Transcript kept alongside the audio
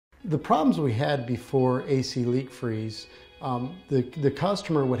The problems we had before AC leak freeze, the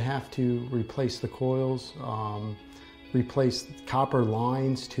customer would have to replace the coils, replace copper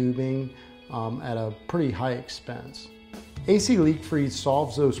lines, tubing at a pretty high expense. AC leak freeze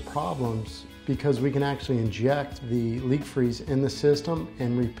solves those problems because we can actually inject the leak freeze in the system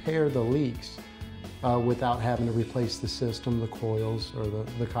and repair the leaks without having to replace the system, the coils, or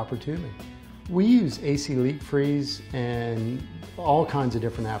the copper tubing. We use AC leak freeze in all kinds of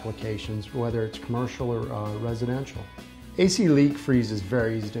different applications, whether it's commercial or residential. AC leak freeze is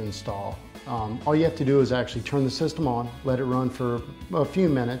very easy to install. All you have to do is actually turn the system on, let it run for a few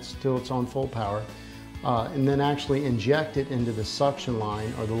minutes till it's on full power, and then actually inject it into the suction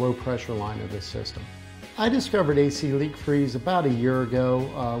line or the low pressure line of the system. I discovered AC leak freeze about a year ago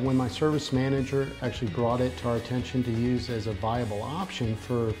when my service manager actually brought it to our attention to use as a viable option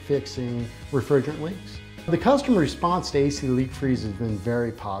for fixing refrigerant leaks. The customer response to AC leak freeze has been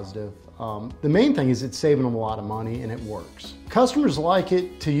very positive. The main thing is it's saving them a lot of money and it works. Customers like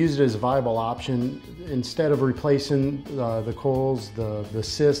it to use it as a viable option instead of replacing the coils, the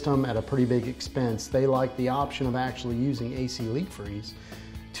system at a pretty big expense. They like the option of actually using AC leak freeze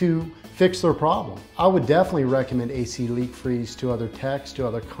to fix their problem. I would definitely recommend AC leak freeze to other techs, to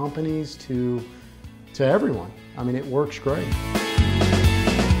other companies, to everyone. I mean, it works great.